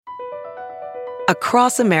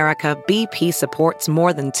Across America, BP supports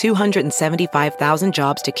more than 275,000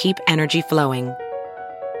 jobs to keep energy flowing.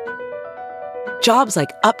 Jobs like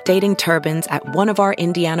updating turbines at one of our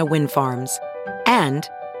Indiana wind farms and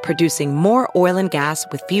producing more oil and gas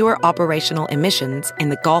with fewer operational emissions in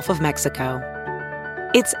the Gulf of Mexico.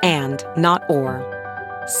 It's and, not or.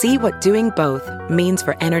 See what doing both means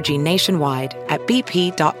for energy nationwide at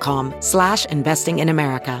bp.com/investing in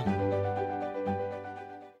America.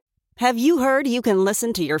 Have you heard you can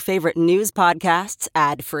listen to your favorite news podcasts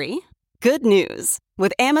ad-free? Good news.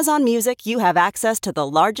 With Amazon Music, you have access to the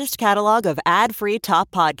largest catalog of ad-free top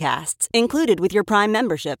podcasts included with your Prime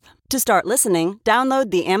membership. To start listening, download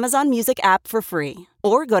the Amazon Music app for free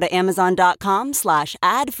or go to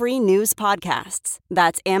amazon.com/ad-free news podcasts.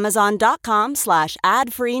 That's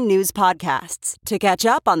amazon.com/ad-free news podcasts to catch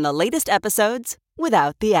up on the latest episodes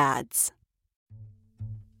without the ads.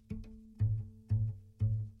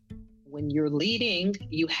 When you're leading,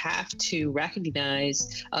 you have to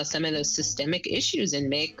recognize some of those systemic issues and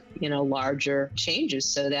make, larger changes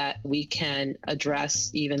so that we can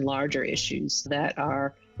address even larger issues that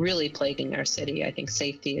are really plaguing our city. I think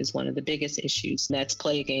safety is one of the biggest issues that's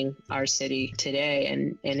plaguing our city today,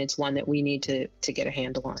 and it's one that we need to get a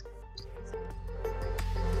handle on.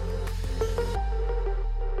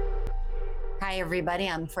 Hi, everybody.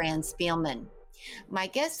 I'm Fran Spielman. My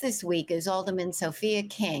guest this week is Alderman Sophia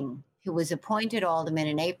King, who was appointed alderman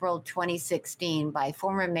in April 2016 by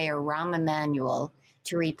former Mayor Rahm Emanuel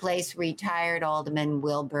to replace retired Alderman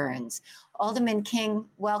Will Burns. Alderman King,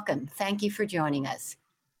 welcome. Thank you for joining us.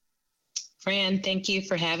 Fran, thank you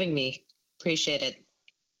for having me. Appreciate it.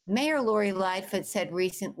 Mayor Lori Lightfoot said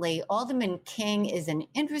recently, Alderman King is an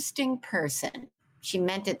interesting person. She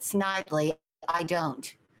meant it snidely. I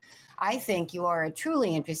don't. I think you are a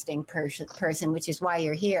truly interesting person, which is why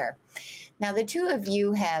you're here. Now, the two of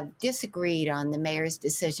you have disagreed on the mayor's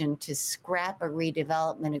decision to scrap a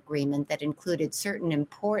redevelopment agreement that included certain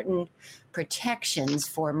important protections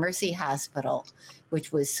for Mercy Hospital,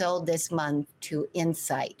 which was sold this month to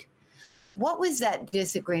Insight. What was that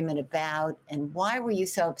disagreement about, and why were you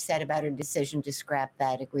so upset about her decision to scrap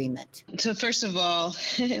that agreement? So first of all,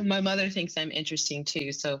 my mother thinks I'm interesting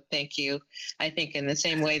too, so thank you. I think in the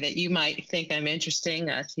same way that you might think I'm interesting,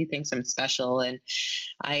 she thinks I'm special, and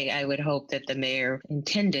I would hope that the mayor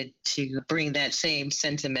intended to bring that same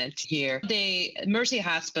sentiment here. The Mercy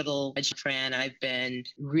Hospital, Fran, I've been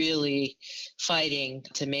really fighting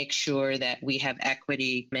to make sure that we have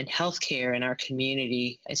equity in healthcare in our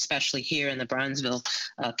community, especially here in the Bronzeville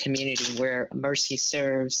community where Mercy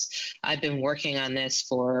serves. I've been working on this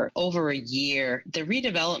for over a year. The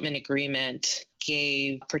redevelopment agreement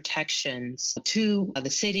gave protections to the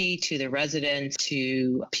city, to the residents,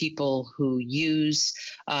 to people who use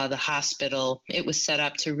the hospital. It was set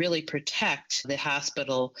up to really protect the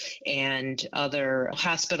hospital and other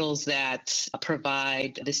hospitals that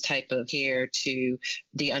provide this type of care to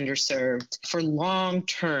the underserved for long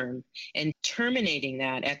term. And terminating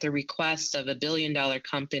that at the request of a billion-dollar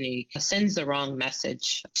company sends the wrong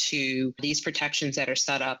message to these protections that are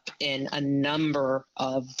set up in a number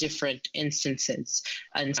of different instances.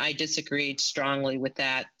 And I disagreed strongly with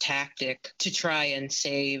that tactic to try and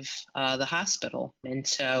save the hospital. And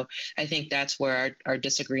so I think that's where our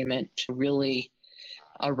disagreement really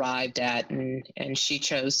arrived at. And she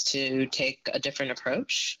chose to take a different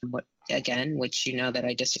approach, which you know that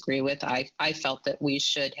I disagree with. I felt that we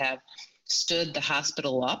should have stood the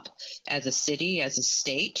hospital up as a city, as a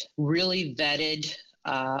state, really vetted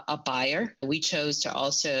a buyer. We chose to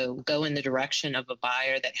also go in the direction of a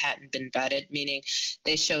buyer that hadn't been vetted, meaning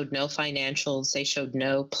they showed no financials, they showed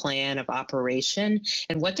no plan of operation.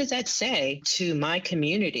 And what does that say to my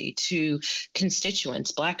community, to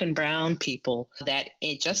constituents, Black and brown people, that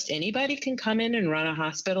just anybody can come in and run a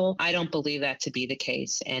hospital? I don't believe that to be the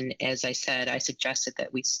case. And as I said, I suggested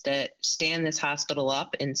that we stand this hospital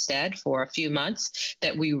up instead for a few months,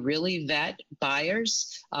 that we really vet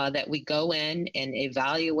buyers, that we go in and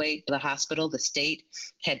evaluate the hospital. The state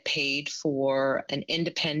had paid for an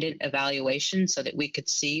independent evaluation so that we could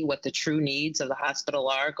see what the true needs of the hospital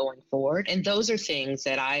are going forward. And those are things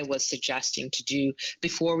that I was suggesting to do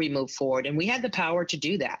before we move forward. And we had the power to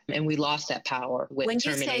do that. And we lost that power with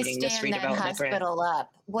terminating this redevelopment grant. When you say stand that hospital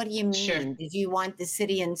up, what do you mean? Sure. Did you want the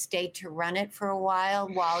city and state to run it for a while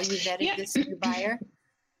you vetted this new buyer?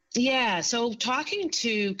 Yeah, so talking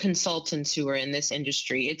to consultants who are in this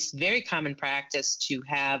industry, it's very common practice to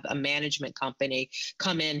have a management company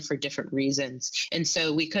come in for different reasons. And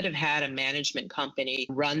so we could have had a management company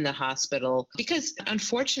run the hospital because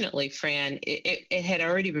unfortunately, Fran, it had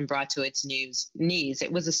already been brought to its knees.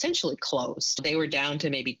 It was essentially closed. They were down to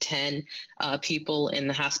maybe 10 people in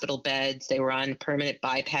the hospital beds. They were on permanent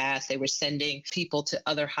bypass. They were sending people to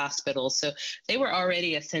other hospitals. So they were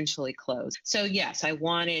already essentially closed. So yes, I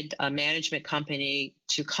wanted a management company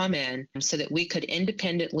to come in so that we could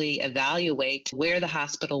independently evaluate where the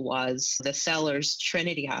hospital was. The Sellers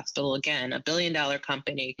Trinity Hospital, again, $1 billion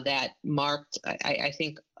company that marked, I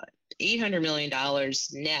think, $800 million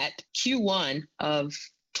net Q1 of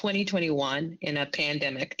 2021 in a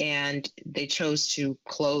pandemic, and they chose to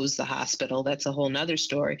close the hospital. That's a whole nother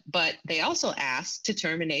story. But they also asked to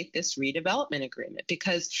terminate this redevelopment agreement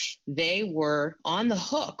because they were on the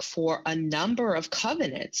hook for a number of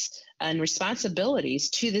covenants and responsibilities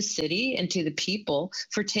to the city and to the people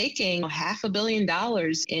for taking $500 million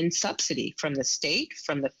in subsidy from the state,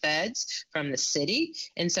 from the feds, from the city.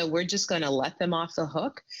 And so we're just going to let them off the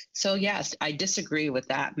hook. So yes, I disagree with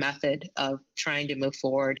that method of trying to move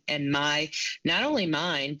forward. And not only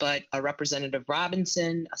mine, but Representative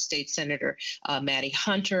Robinson, a state senator, Maddie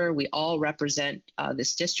Hunter, we all represent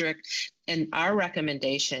this district. And our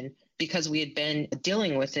recommendation, because we had been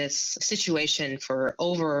dealing with this situation for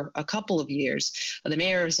over a couple of years, the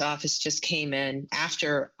mayor's office just came in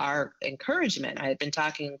after our encouragement. I had been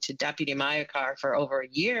talking to Deputy Mayakar for over a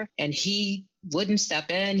year, and he wouldn't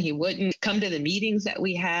step in. He wouldn't come to the meetings that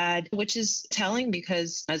we had, which is telling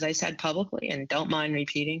because, as I said publicly, and don't mind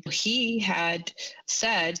repeating, he had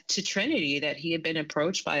said to Trinity that he had been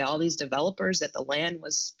approached by all these developers that the land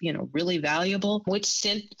was, really valuable, which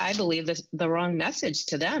sent, I believe, the wrong message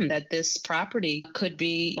to them that this property could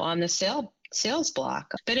be on the sales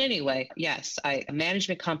block. But anyway, yes, a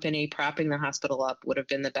management company propping the hospital up would have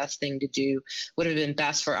been the best thing to do, would have been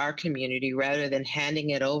best for our community rather than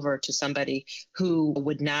handing it over to somebody who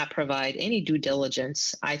would not provide any due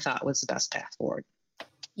diligence. I thought was the best path forward.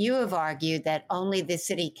 You have argued that only the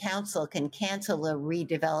city council can cancel a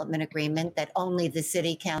redevelopment agreement that only the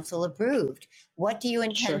city council approved. What do you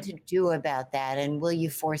intend to do about that? And will you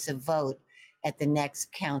force a vote at the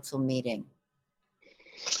next council meeting?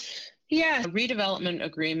 Yeah, redevelopment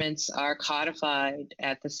agreements are codified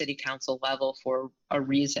at the city council level for a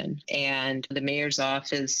reason. And the mayor's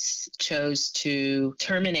office chose to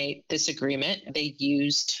terminate this agreement. They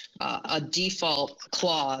used a default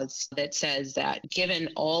clause that says that given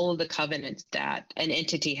all of the covenants that an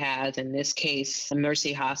entity has, in this case,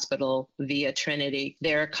 Mercy Hospital via Trinity,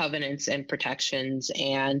 there are covenants and protections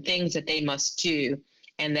and things that they must do.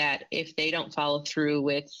 And that if they don't follow through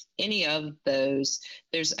with any of those,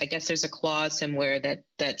 there's a clause somewhere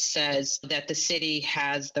that says that the city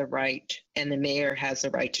has the right and the mayor has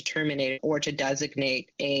the right to terminate or to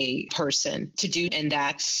designate a person to do. And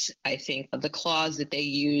that's, I think, the clause that they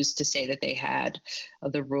used to say that they had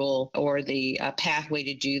the rule or the pathway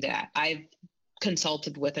to do that. I've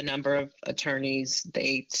consulted with a number of attorneys.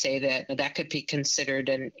 They say that could be considered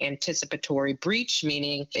an anticipatory breach,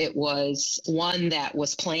 meaning it was one that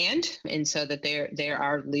was planned, and so that there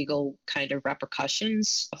are legal kind of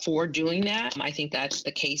repercussions for doing that. I think that's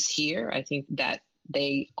the case here. I think that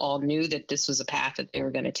they all knew that this was a path that they were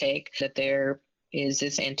going to take, that there is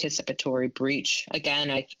this anticipatory breach.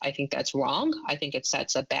 Again, I think that's wrong. I think it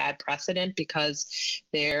sets a bad precedent because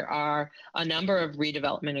there are a number of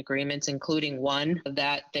redevelopment agreements, including one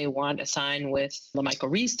that they want to sign with the Michael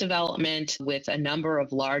Reese development, with a number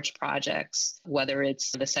of large projects, whether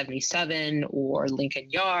it's the 77 or Lincoln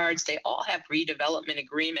Yards. They all have redevelopment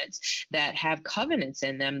agreements that have covenants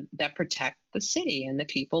in them that protect the city and the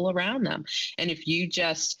people around them. And if you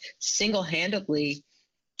just single-handedly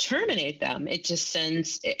terminate them, it just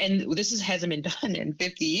sends, and hasn't been done in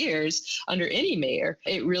 50 years under any mayor,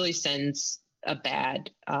 it really sends a bad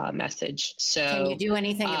message. So can you do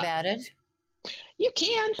anything about it? You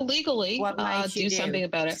can legally what might you do something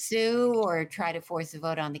about it. Sue or try to force a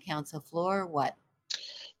vote on the council floor? What?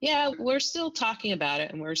 Yeah, we're still talking about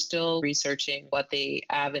it and we're still researching what the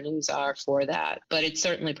avenues are for that, but it's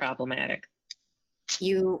certainly problematic.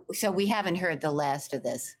 So we haven't heard the last of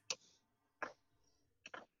this.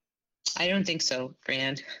 I don't think so,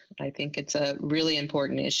 Fran. I think it's a really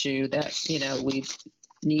important issue that, we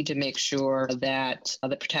need to make sure that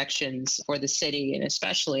the protections for the city and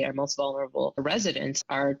especially our most vulnerable residents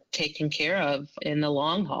are taken care of in the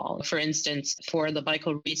long haul. For instance, for the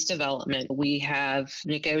Michael Reese development, we have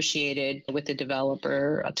negotiated with the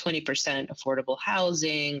developer 20% affordable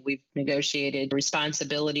housing. We've negotiated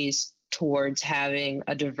responsibilities towards having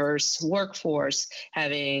a diverse workforce,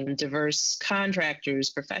 having diverse contractors,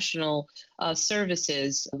 professional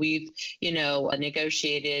services. We've,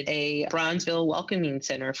 negotiated a Bronzeville Welcoming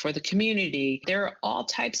Center for the community. There are all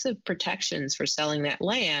types of protections for selling that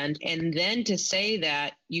land. And then to say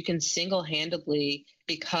that you can single-handedly,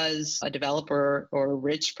 because a developer or a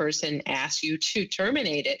rich person asks you to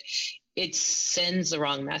terminate it, it sends the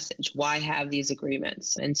wrong message. Why have these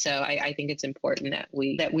agreements? And so I think it's important that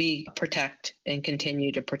we protect and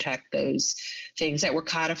continue to protect those things that were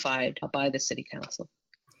codified by the city council.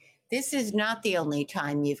 This is not the only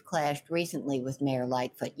time you've clashed recently with Mayor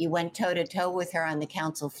Lightfoot. You went toe-to-toe with her on the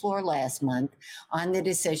council floor last month on the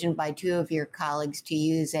decision by two of your colleagues to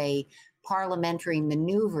use a parliamentary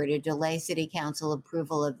maneuver to delay city council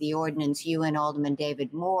approval of the ordinance you and Alderman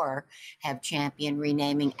David Moore have championed,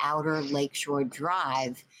 renaming Outer Lakeshore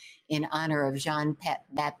Drive in honor of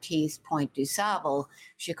Jean-Baptiste Point du Sable,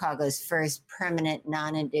 Chicago's first permanent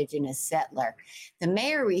non-Indigenous settler. The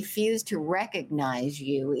mayor refused to recognize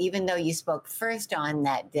you, even though you spoke first on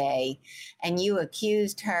that day, and you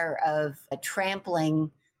accused her of trampling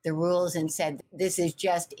the rules and said, this is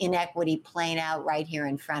just inequity playing out right here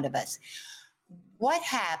in front of us. What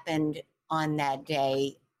happened on that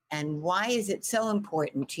day, and why is it so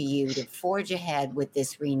important to you to forge ahead with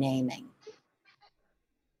this renaming?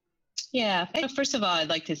 Yeah, first of all, I'd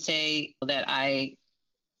like to say that I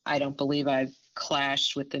don't believe I've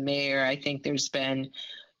clashed with the mayor. I think there's been,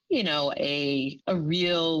 a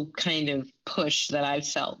real kind of push that I've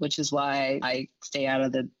felt, which is why I stay out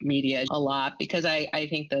of the media a lot, because I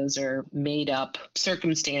think those are made up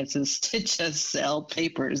circumstances to just sell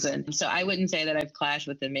papers. And so I wouldn't say that I've clashed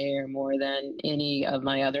with the mayor more than any of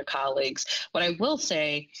my other colleagues. What I will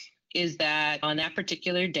say is that on that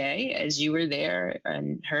particular day, as you were there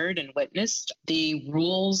and heard and witnessed, the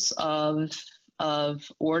rules of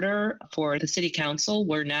order for the city council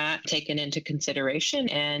were not taken into consideration.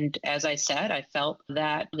 And as I said, I felt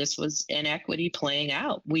that this was inequity playing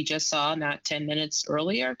out. We just saw not 10 minutes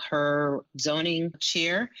earlier, her zoning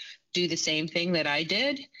chair do the same thing that I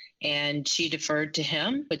did. And she deferred to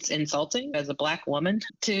him. It's insulting as a Black woman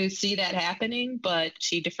to see that happening, but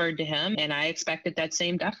she deferred to him. And I expected that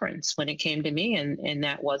same deference when it came to me, and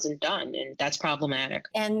that wasn't done. And that's problematic.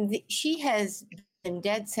 And she has been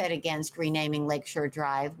dead set against renaming Lakeshore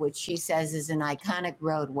Drive, which she says is an iconic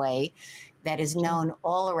roadway that is known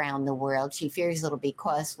all around the world. She fears it'll be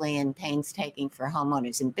costly and painstaking for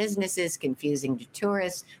homeowners and businesses, confusing to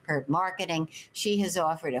tourists, hurt marketing. She has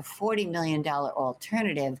offered a $40 million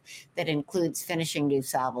alternative that includes finishing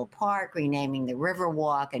DuSable Park, renaming the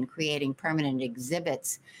Riverwalk, and creating permanent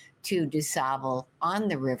exhibits to DuSable on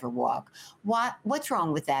the Riverwalk. What's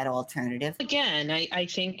wrong with that alternative? Again, I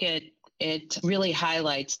think it really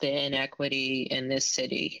highlights the inequity in this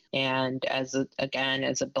city. And as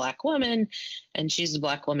a Black woman, and she's a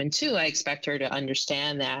Black woman too, I expect her to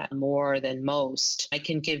understand that more than most. I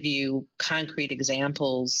can give you concrete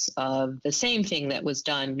examples of the same thing that was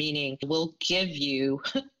done, meaning we'll give you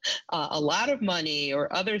a lot of money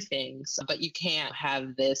or other things, but you can't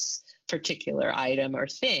have this particular item or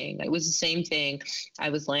thing. It was the same thing. I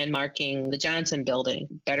was landmarking the Johnson building,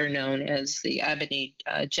 better known as the Ebony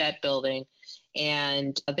Jet building.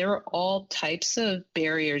 And there were all types of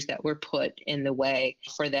barriers that were put in the way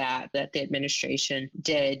for that the administration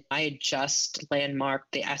did. I had just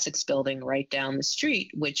landmarked the Essex building right down the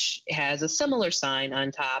street, which has a similar sign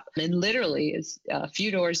on top and literally is a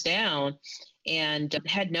few doors down. And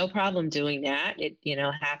had no problem doing that. It,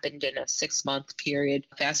 happened in a 6-month period.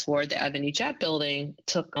 Fast forward, the Ebony Jet building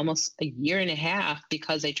took almost a year and a half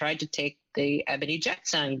because they tried to take the Ebony Jet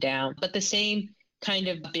sign down. But the same kind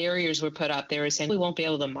of barriers were put up. They were saying, we won't be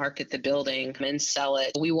able to market the building and sell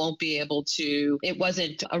it. We won't be able to, it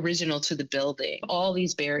wasn't original to the building. All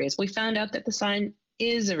these barriers. We found out that the sign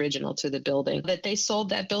is original to the building, that they sold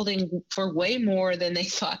that building for way more than they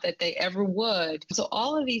thought that they ever would. So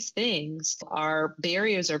all of these things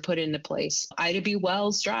barriers are put into place. Ida B.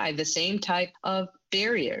 Wells Drive, the same type of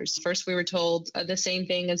barriers. First, we were told the same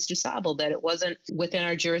thing as DuSable, that it wasn't within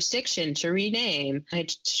our jurisdiction to rename. I had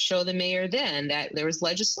to show the mayor then that there was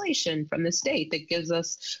legislation from the state that gives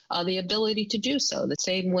us the ability to do so. The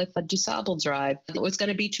same with DuSable Drive. It was going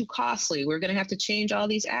to be too costly. We're going to have to change all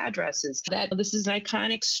these addresses. That this is an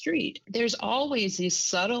iconic street. There's always these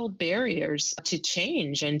subtle barriers to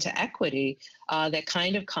change and to equity that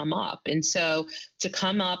kind of come up. And so to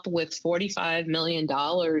come up with $45 million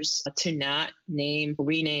to not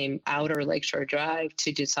rename Outer Lakeshore Drive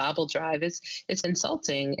to DuSable Drive it's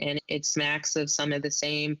insulting, and it smacks of some of the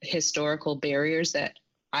same historical barriers that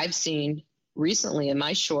I've seen recently in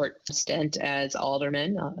my short stint as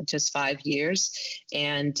alderman, just 5 years.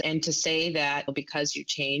 And to say that because you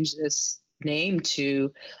changed this name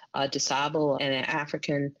to Disable and an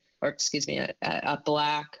African, or excuse me, a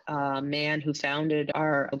Black man who founded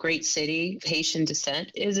our great city, Haitian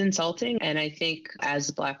descent, is insulting. And I think as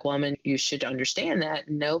a Black woman, you should understand that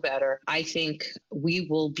and know better. I think we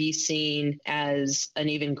will be seen as an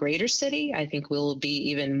even greater city. I think we'll be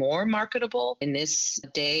even more marketable in this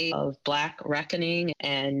day of Black reckoning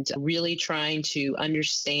and really trying to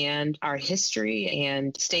understand our history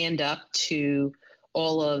and stand up to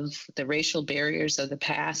all of the racial barriers of the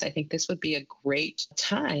past. I think this would be a great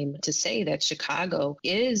time to say that Chicago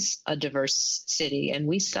is a diverse city and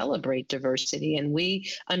we celebrate diversity and we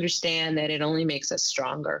understand that it only makes us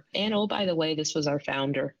stronger. And oh, by the way, this was our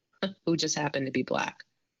founder who just happened to be Black.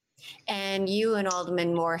 And you and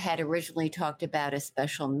Alderman Moore had originally talked about a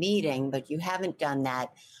special meeting, but you haven't done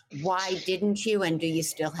that. Why didn't you? And do you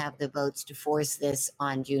still have the votes to force this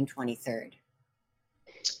on June 23rd?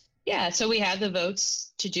 Yeah, so we had the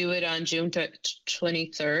votes to do it on June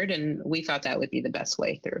 23rd, and we thought that would be the best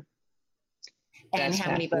way through. And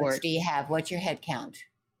how many votes do you have? What's your head count?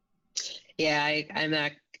 Yeah, I'm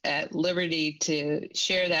not at liberty to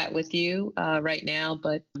share that with you right now,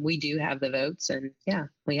 but we do have the votes, and yeah,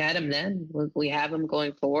 we had them then. We have them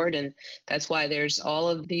going forward, and that's why there's all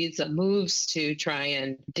of these moves to try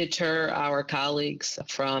and deter our colleagues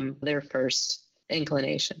from their first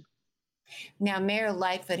inclination. Now, Mayor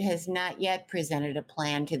Lightfoot has not yet presented a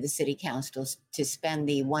plan to the city council to spend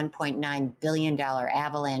the $1.9 billion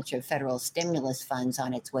avalanche of federal stimulus funds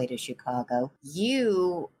on its way to Chicago.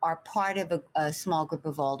 You are part of a small group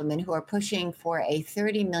of aldermen who are pushing for a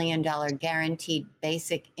 $30 million guaranteed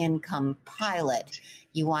basic income pilot.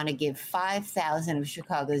 You want to give 5,000 of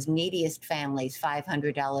Chicago's neediest families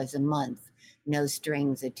 $500 a month, no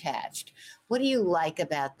strings attached. What do you like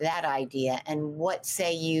about that idea? And what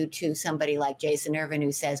say you to somebody like Jason Irvin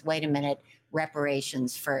who says, wait a minute,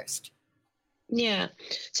 reparations first? Yeah,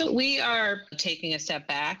 so we are taking a step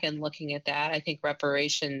back and looking at that. I think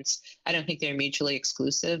reparations, I don't think they're mutually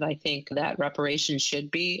exclusive. I think that reparations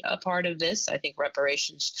should be a part of this. I think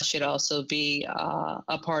reparations should also be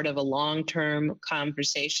a part of a long-term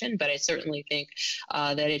conversation, but I certainly think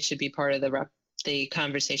that it should be part of the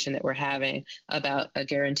conversation that we're having about a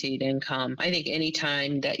guaranteed income. I think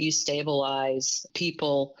anytime that you stabilize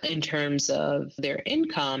people in terms of their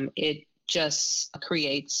income, it just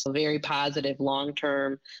creates a very positive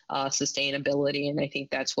long-term sustainability. And I think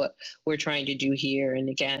that's what we're trying to do here. And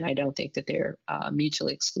again, I don't think that they're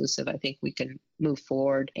mutually exclusive. I think we can move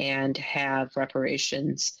forward and have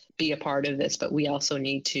reparations be a part of this, but we also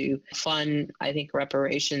need to fund, I think,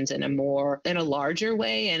 reparations in a larger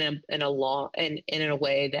way and in a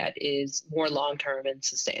way that is more long-term and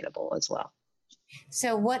sustainable as well.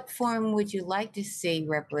 So what form would you like to see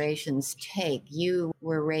reparations take? You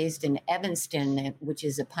were raised in Evanston, which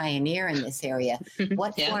is a pioneer in this area.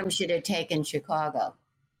 What form should it take in Chicago?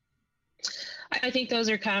 I think those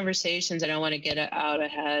are conversations. I don't want to get out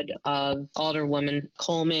ahead of Alderwoman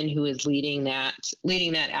Coleman, who is leading that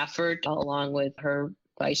effort along with her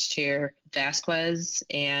Vice Chair Vasquez.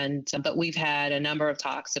 But we've had a number of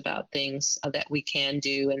talks about things that we can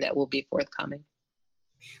do and that will be forthcoming.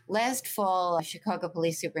 Last fall, Chicago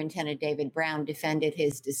Police Superintendent David Brown defended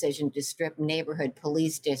his decision to strip neighborhood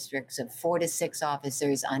police districts of 4 to 6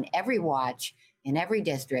 officers on every watch in every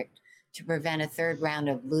district to prevent a third round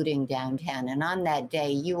of looting downtown. And on that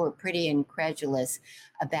day, you were pretty incredulous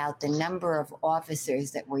about the number of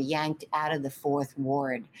officers that were yanked out of the 4th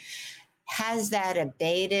Ward. Has that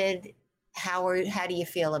abated? How do you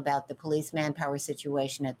feel about the police manpower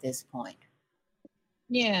situation at this point?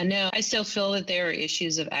 Yeah, no, I still feel that there are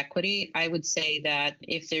issues of equity. I would say that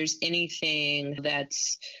if there's anything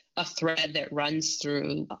that's a thread that runs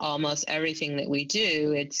through almost everything that we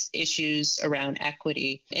do, it's issues around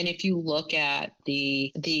equity. And if you look at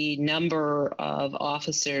the number of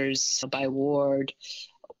officers by ward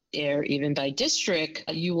or even by district,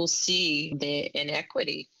 you will see the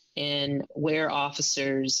inequity in where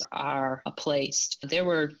officers are placed. There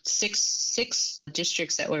were six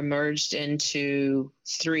districts that were merged into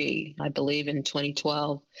 3, I believe, in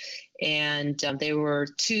 2012. And there were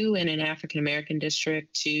 2 in an African-American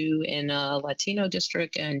district, 2 in a Latino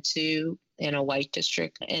district, and 2 in a white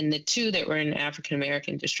district. And the 2 that were in an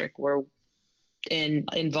African-American district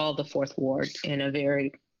involved the 4th Ward in a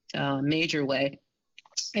very major way.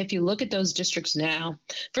 If you look at those districts now,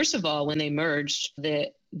 first of all, when they merged,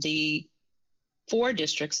 the four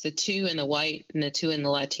districts, the two in the white and the two in the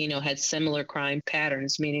Latino, had similar crime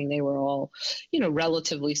patterns, meaning they were all,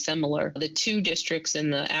 relatively similar. The two districts in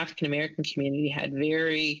the African American community had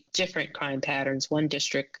very different crime patterns. One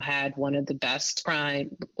district had one of the best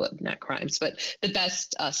not crimes, but the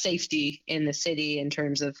best safety in the city in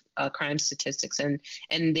terms of crime statistics,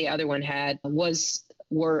 and the other one was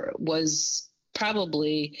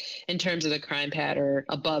probably in terms of the crime pattern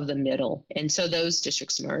above the middle. And so those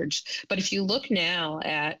districts merged. But if you look now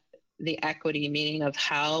at the equity, meaning of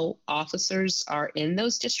how officers are in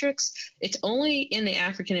those districts, it's only in the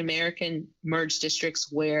African American merged districts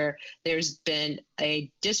where there's been a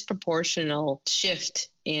disproportional shift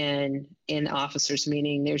in officers,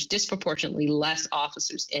 meaning there's disproportionately less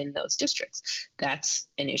officers in those districts. That's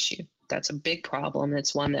an issue. That's a big problem.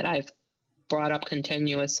 It's one that I've brought up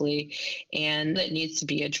continuously and that needs to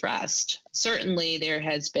be addressed. Certainly there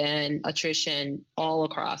has been attrition all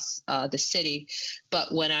across the city,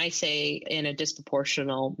 but when I say in a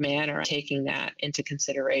disproportional manner, taking that into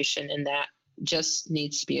consideration, and that just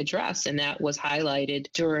needs to be addressed. And that was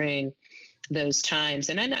highlighted during those times.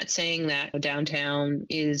 And I'm not saying that downtown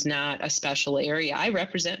is not a special area. I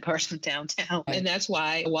represent parts of downtown, and that's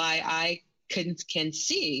why I can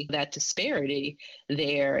see that disparity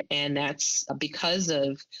there. And that's because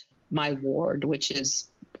of my ward, which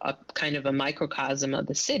is a kind of a microcosm of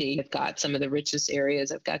the city. I've got some of the richest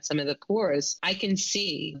areas. I've got some of the poorest. I can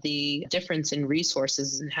see the difference in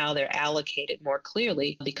resources and how they're allocated more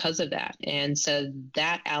clearly because of that. And so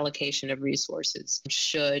that allocation of resources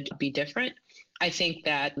should be different. I think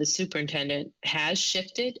that the superintendent has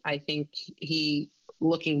shifted. I think he,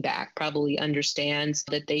 looking back, probably understands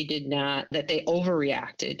that they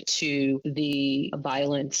overreacted to the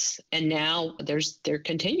violence. And now there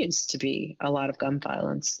continues to be a lot of gun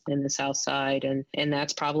violence in the South Side, and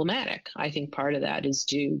that's problematic. I think part of that is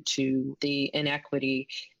due to the inequity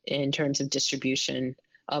in terms of distribution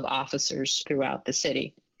of officers throughout the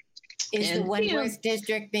city. Is the Wentworth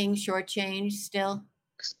district being shortchanged still?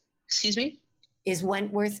 Excuse me? Is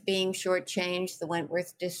Wentworth being shortchanged, the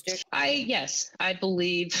Wentworth district? Yes, I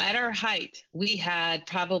believe at our height, we had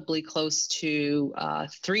probably close to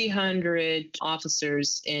 300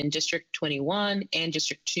 officers in District 21 and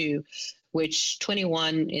District 2, which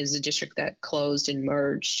 21 is a district that closed and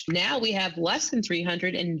merged. Now we have less than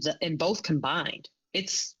 300 in both combined.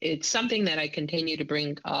 It's something that I continue to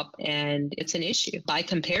bring up, and it's an issue. By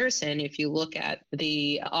comparison, if you look at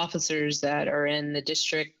the officers that are in the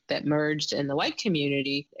district that merged in the white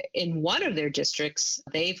community, in one of their districts,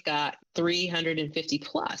 they've got 350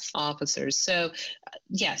 plus officers. So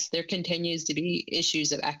yes, there continues to be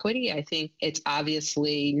issues of equity. I think it's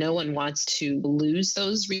obviously no one wants to lose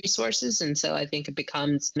those resources. And so I think it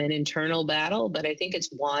becomes an internal battle, but I think it's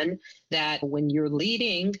one that when you're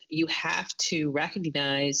leading, you have to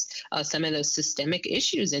recognize some of those systemic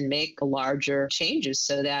issues and make larger changes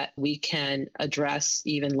so that we can address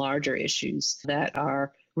even larger issues that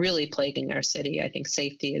are really plaguing our city. I think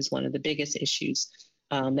safety is one of the biggest issues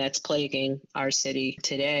that's plaguing our city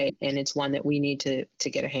today, and it's one that we need to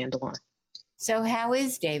get a handle on. So how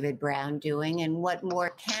is David Brown doing, and what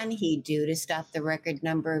more can he do to stop the record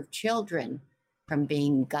number of children from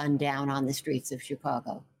being gunned down on the streets of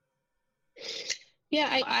Chicago?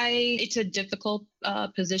 Yeah, it's a difficult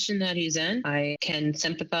position that he's in. I can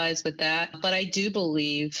sympathize with that. But I do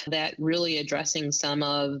believe that really addressing some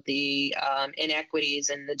of the inequities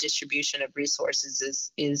in the distribution of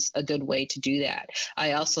resources is a good way to do that.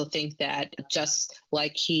 I also think that just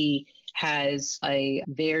like he has a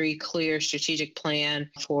very clear strategic plan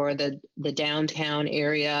for the downtown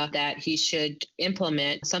area, that he should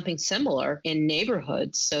implement something similar in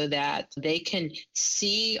neighborhoods so that they can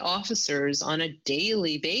see officers on a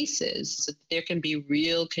daily basis, so that there can be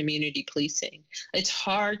real community policing. It's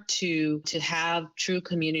hard to have true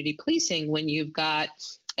community policing when you've got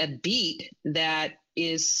a beat that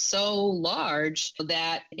is so large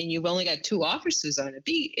and you've only got two officers on a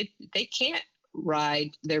beat. They can't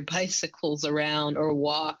ride their bicycles around or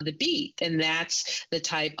walk the beat. And that's the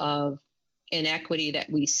type of inequity that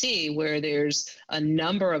we see, where there's a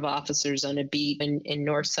number of officers on a beat in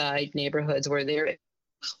North Side neighborhoods where they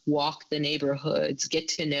walk the neighborhoods, get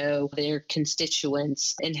to know their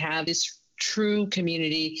constituents, and have this true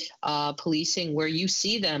community policing where you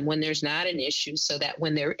see them when there's not an issue, so that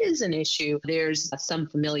when there is an issue, there's some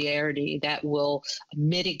familiarity that will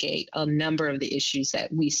mitigate a number of the issues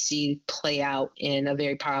that we see play out in a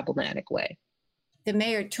very problematic way. The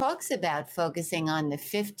mayor talks about focusing on the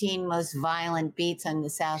 15 most violent beats on the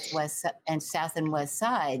southwest and south and west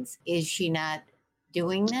sides. Is she not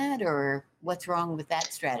doing that, or what's wrong with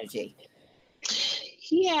that strategy?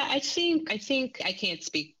 Yeah, I think I can't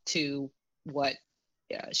speak to what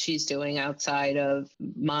she's doing outside of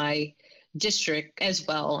my district as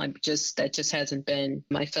well. That just hasn't been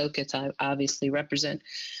my focus. I obviously represent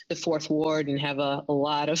the fourth ward and have a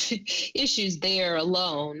lot of issues there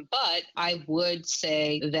alone. But I would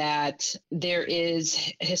say that there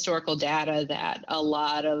is historical data that a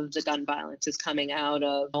lot of the gun violence is coming out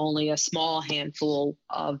of only a small handful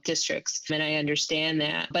of districts. And I understand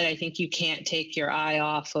that, but I think you can't take your eye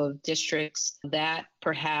off of districts that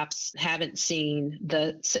perhaps haven't seen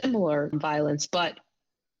the similar violence, but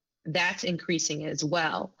that's increasing as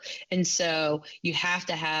well. And so you have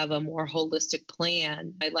to have a more holistic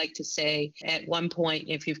plan. I like to say at one point,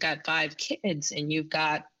 if you've got 5 kids and you've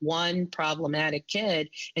got one problematic kid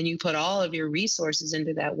and you put all of your resources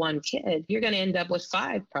into that one kid, you're going to end up with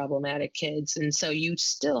 5 problematic kids. And so you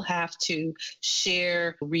still have to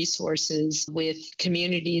share resources with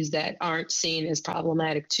communities that aren't seen as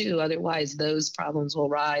problematic too. Otherwise, those problems will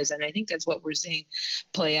rise. And I think that's what we're seeing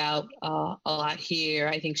play out a lot here.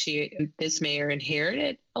 I think this mayor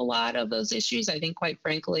inherited a lot of those issues. I think, quite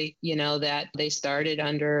frankly, that they started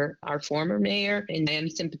under our former mayor, and I am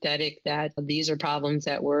sympathetic that these are problems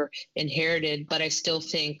that were inherited, but I still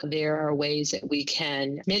think there are ways that we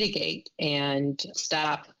can mitigate and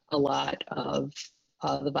stop a lot of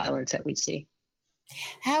the violence that we see.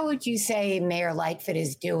 How would you say Mayor Lightfoot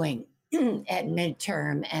is doing at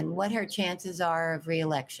midterm, and what her chances are of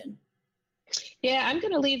reelection? Yeah, I'm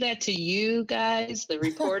going to leave that to you guys, the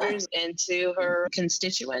reporters, and to her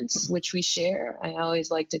constituents, which we share. I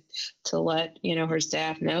always like to let her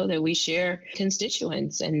staff know that we share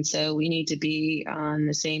constituents, and so we need to be on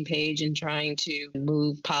the same page in trying to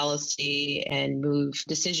move policy and move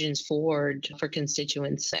decisions forward for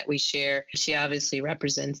constituents that we share. She obviously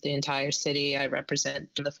represents the entire city. I represent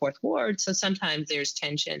the fourth ward, so sometimes there's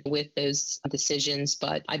tension with those decisions,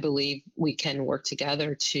 but I believe we can work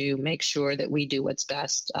together to make sure that we do what's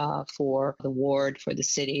best for the ward, for the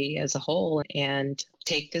city as a whole, and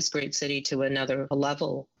take this great city to another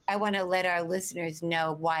level. I want to let our listeners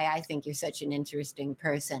know why I think you're such an interesting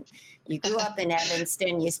person. You grew up in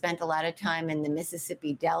Evanston. You spent a lot of time in the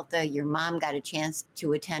Mississippi Delta. Your mom got a chance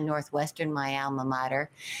to attend Northwestern, my alma mater.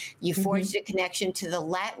 You forged a connection to the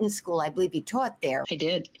Latin school. I believe you taught there. I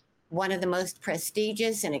did. One of the most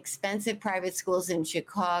prestigious and expensive private schools in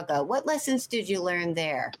Chicago. What lessons did you learn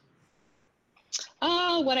there?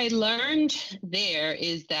 What I learned there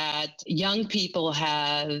is that young people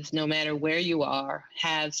have, no matter where you are,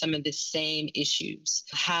 have some of the same issues.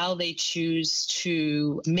 How they choose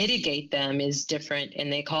to mitigate them is different,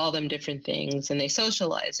 and they call them different things, and they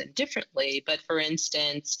socialize them differently. But for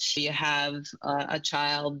instance, you have a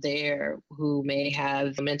child there who may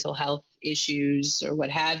have mental health issues or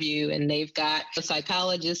what have you, and they've got a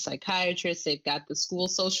psychologist, psychiatrist, they've got the school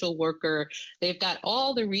social worker, they've got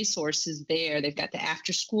all the resources there. They've got the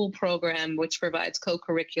after school program, which provides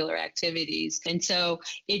co-curricular activities. And so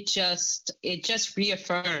it just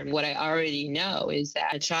reaffirmed what I already know, is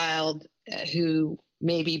that a child who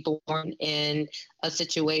may be born in a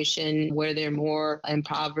situation where they're more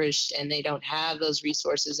impoverished and they don't have those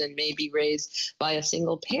resources and may be raised by a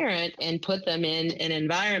single parent, and put them in an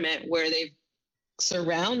environment where they've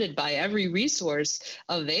surrounded by every resource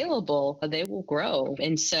available, they will grow.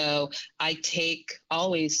 And so I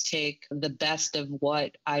always take the best of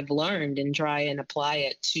what I've learned and try and apply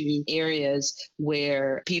it to areas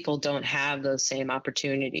where people don't have those same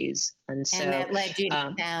opportunities. And that led you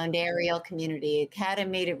to found Ariel Community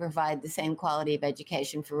Academy to provide the same quality of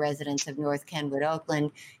education for residents of North Kenwood,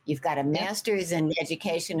 Oakland. You've got a master's in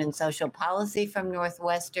education and social policy from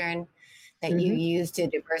Northwestern that you use to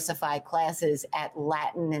diversify classes at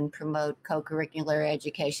Latin and promote co-curricular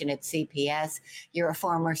education at CPS. You're a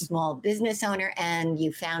former small business owner, and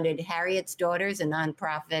you founded Harriet's Daughters, a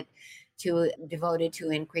nonprofit devoted to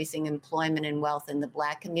increasing employment and wealth in the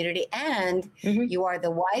Black community. And you are the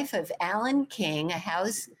wife of Alan King, a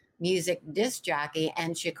house music disc jockey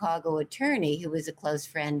and Chicago attorney who was a close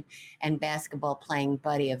friend and basketball playing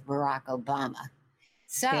buddy of Barack Obama.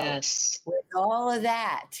 So with all of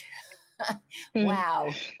that,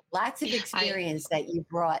 wow, lots of experience that you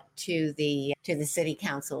brought to the City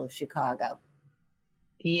Council of Chicago.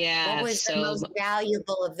 Yeah. What was the most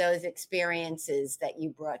valuable of those experiences that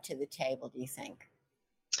you brought to the table, do you think?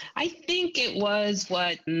 I think it was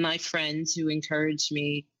what my friends who encouraged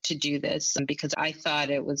me to do this, because I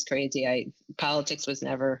thought it was crazy. Politics was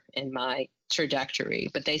never in my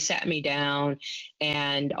trajectory, but they sat me down,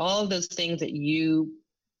 and all of those things that you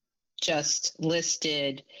just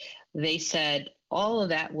listed, they said, all of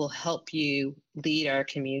that will help you lead our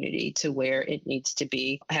community to where it needs to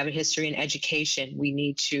be. Have a history in education. We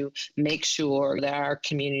need to make sure that our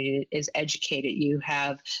community is educated. You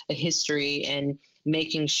have a history in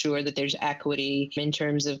making sure that there's equity in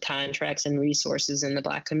terms of contracts and resources in the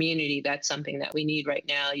Black community. That's something that we need right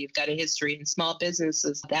now. You've got a history in small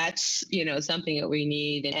businesses. That's, something that we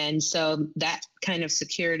need. And so that kind of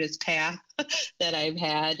circuitous path that I've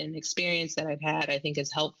had and experience that I've had, I think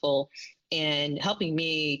is helpful in helping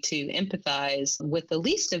me to empathize with the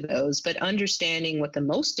least of those, but understanding what the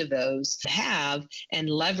most of those have and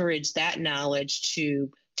leverage that knowledge to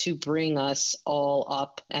bring us all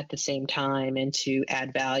up at the same time and to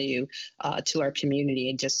add value to our community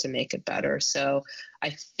and just to make it better. So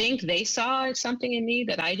I think they saw something in me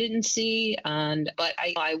that I didn't see. But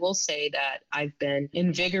I will say that I've been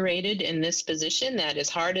invigorated in this position, that as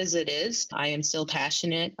hard as it is, I am still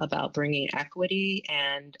passionate about bringing equity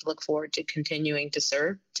and look forward to continuing to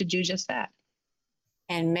serve to do just that.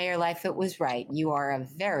 And Mayor Lightfoot was right. You are a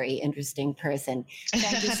very interesting person.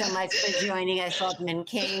 Thank you so much for joining us, Alderman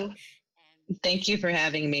King. Thank you for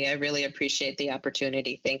having me. I really appreciate the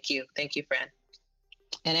opportunity. Thank you. Thank you, Fran.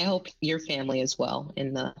 And I hope your family as well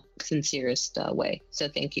in the sincerest way. So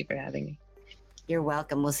thank you for having me. You're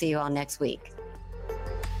welcome. We'll see you all next week.